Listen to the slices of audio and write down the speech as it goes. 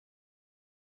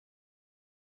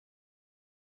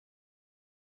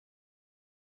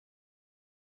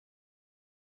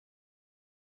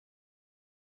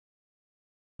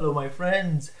Hello my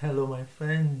friends.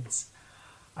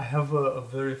 I have a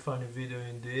very funny video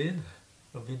indeed.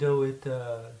 A video with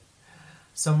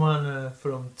someone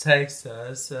from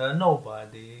Texas,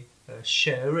 nobody, a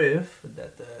sheriff,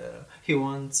 that he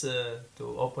wants to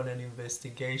open an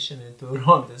investigation into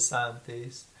Ron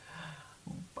DeSantis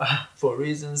for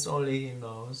reasons only he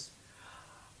knows.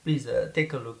 Please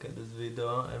take a look at this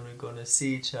video and we're gonna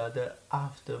see each other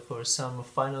after for some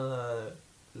final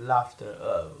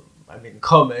laughter,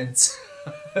 comments.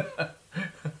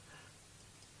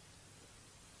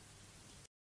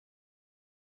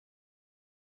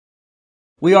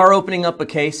 We are opening up a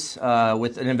case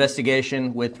with an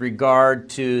investigation with regard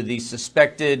to the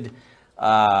suspected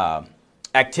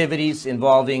activities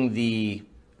involving the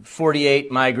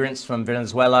 48 migrants from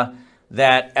Venezuela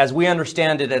that, as we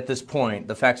understand it at this point,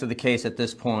 the facts of the case at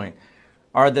this point,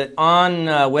 are that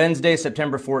on Wednesday,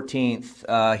 September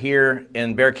 14th, here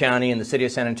in Bexar County in the city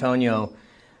of San Antonio,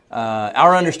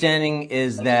 our understanding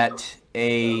is that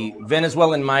a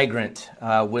Venezuelan migrant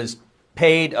was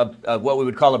paid what we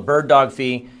would call a bird dog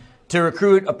fee to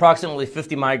recruit approximately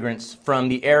 50 migrants from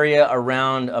the area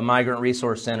around a migrant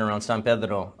resource center on San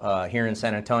Pedro here in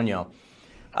San Antonio.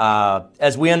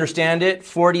 As we understand it,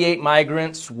 48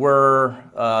 migrants were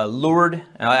lured,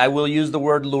 I will use the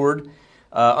word lured,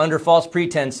 under false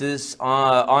pretenses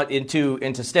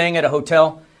into staying at a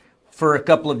hotel for a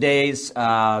couple of days.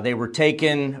 They were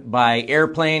taken by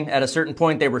airplane. At a certain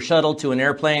point, they were shuttled to an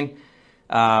airplane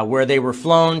where they were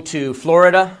flown to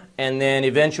Florida and then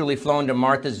eventually flown to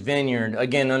Martha's Vineyard,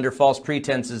 again under false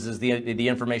pretenses is the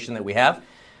information that we have,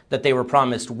 that they were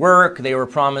promised work, they were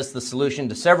promised the solution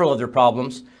to several of their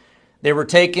problems. They were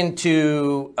taken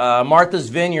to Martha's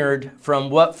Vineyard from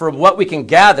what we can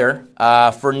gather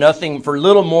for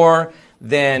little more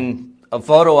than a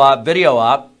photo op, video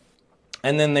op,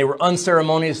 and then they were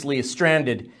unceremoniously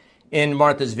stranded in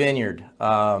Martha's Vineyard.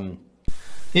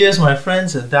 Yes, my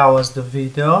friends, that was the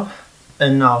video,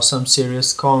 and now some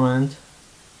serious comment.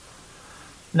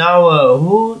 Now,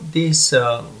 who these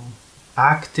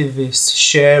activists,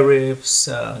 sheriffs,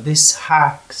 these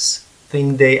hacks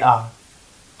think they are?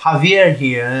 Javier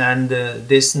here, and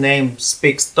this name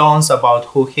speaks tons about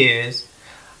who he is.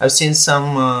 I've seen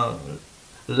some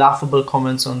laughable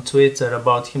comments on Twitter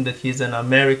about him that he's an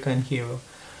American hero.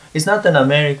 He's not an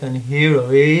American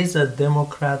hero, he is a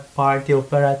Democrat Party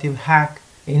operative hack.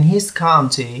 In his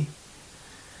county,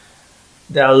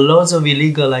 there are lots of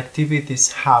illegal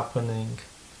activities happening,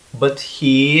 but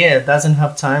he doesn't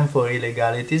have time for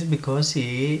illegalities because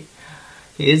he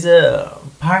is a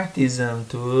partisan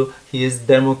to his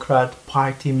Democrat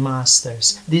Party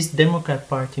masters. These Democrat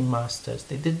Party masters,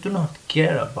 they do not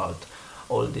care about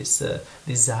all this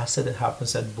disaster that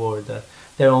happens at border.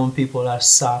 Their own people are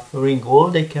suffering. All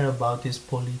they care about is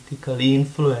political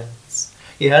influence.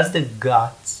 He has the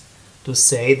guts to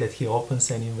say that he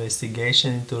opens an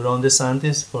investigation into Ron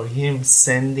DeSantis for him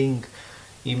sending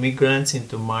immigrants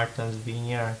into Martha's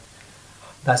Vineyard.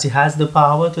 Does he has the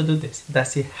power to do this?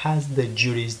 Does he has the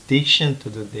jurisdiction to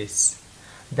do this?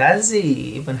 Does he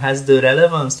even has the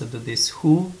relevance to do this?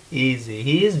 Who is he?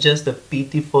 He is just a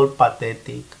pitiful,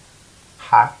 pathetic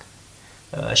hack,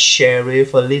 a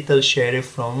sheriff, a little sheriff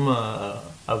from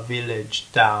a village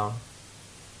town.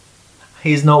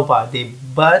 He's nobody,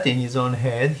 but in his own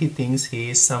head he thinks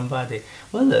he is somebody.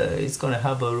 Well, he's gonna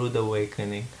have a rude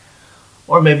awakening.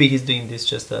 Or maybe he's doing this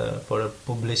just for a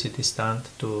publicity stunt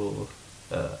to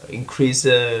increase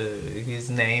his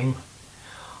name.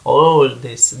 All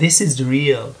this is a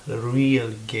real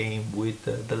game with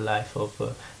the life of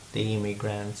the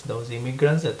immigrants. Those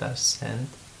immigrants that are sent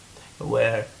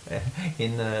where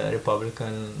in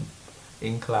Republican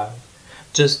enclave,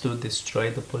 just to destroy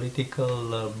the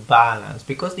political balance,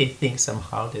 because they think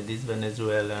somehow that these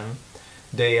Venezuelan,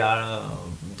 they are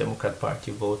Democrat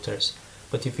Party voters.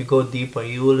 But if you go deeper,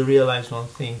 you will realize one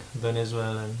thing: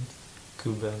 Venezuelans,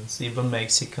 Cubans, even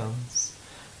Mexicans,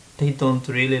 they don't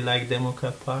really like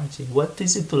Democrat Party. What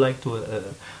is it to like to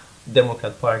a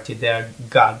Democrat Party? They are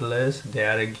godless. They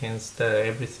are against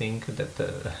everything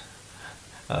that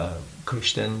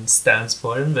Christian stands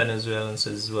for, and Venezuelans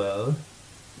as well.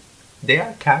 They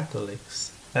are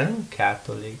Catholics, and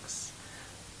Catholics,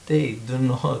 they do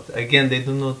not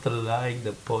like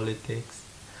the politics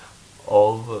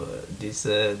of this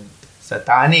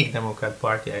satanic Democrat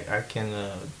Party. I can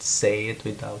say it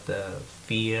without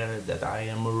fear that I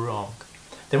am wrong.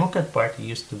 Democrat Party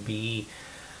used to be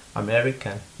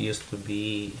American, used to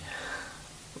be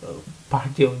a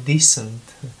party of decent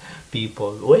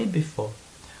people way before.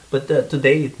 But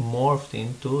today it morphed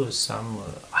into some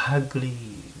ugly,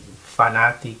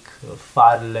 fanatic,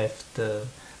 far left,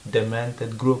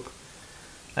 demented group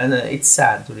And it's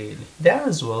sad, really. There are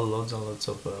as well lots and lots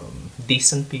of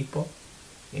decent people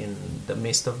in the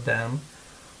midst of them,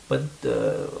 but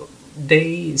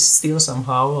they still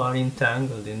somehow are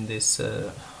entangled in this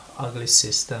ugly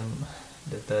system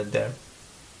that their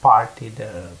party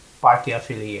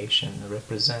affiliation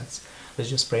represents. Let's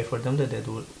just pray for them that they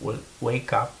will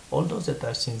wake up. All those that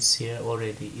are sincere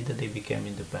already, either they became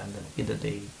independent, either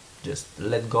they just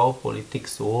let go of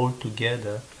politics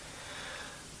altogether,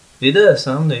 either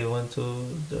some they went to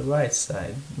the right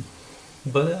side.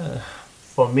 But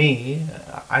for me,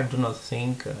 I do not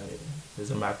think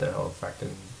it's a matter of fact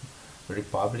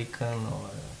Republican or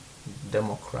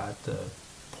Democrat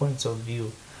points of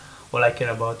view. All I care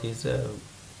about is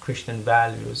Christian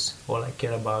values. All I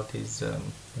care about is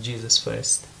Jesus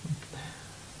first.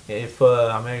 If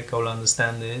America will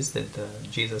understand this,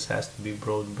 that Jesus has to be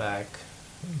brought back,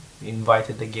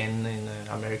 invited again in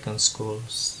American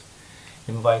schools,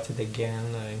 invited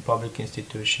again in public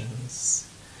institutions,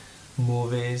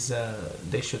 movies,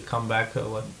 they should come back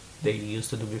what they used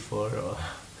to do before.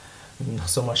 Not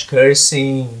so much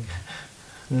cursing,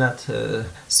 not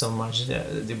so much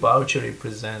debauchery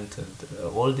presented.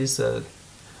 All this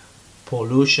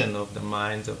pollution of the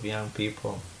minds of young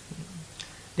people.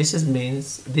 This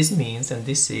means, and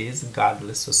this is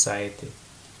godless society.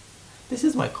 This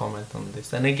is my comment on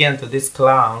this. And again, to this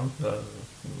clown,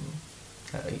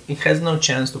 it has no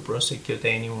chance to prosecute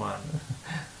anyone.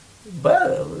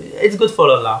 But it's good for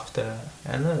the laughter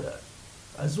and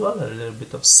as well a little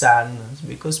bit of sadness,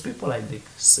 because people like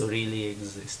this really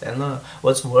exist. And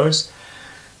what's worse,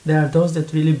 there are those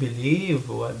that really believe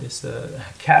what this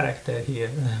character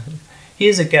here. He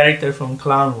is a character from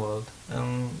Clown World,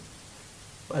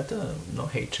 but no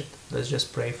hatred. Let's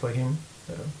just pray for him.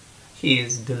 He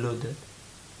is deluded,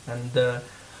 and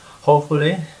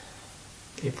hopefully,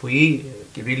 if we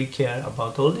really care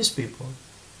about all these people,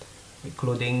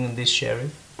 including this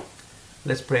sheriff,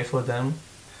 let's pray for them.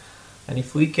 And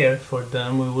if we care for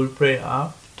them, we will pray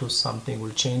up to something will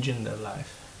change in their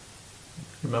life.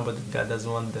 Remember that God doesn't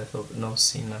want death of no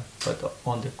sinner, but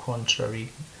on the contrary,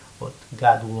 what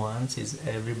God wants is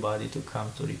everybody to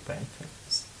come to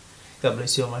repentance. God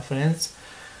bless you all, my friends.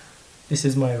 This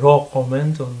is my raw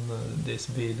comment on this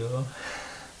video.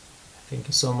 Thank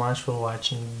you so much for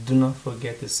watching. Do not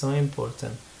forget, it's so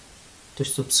important to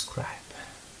subscribe.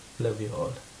 Love you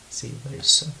all. See you very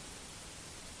soon.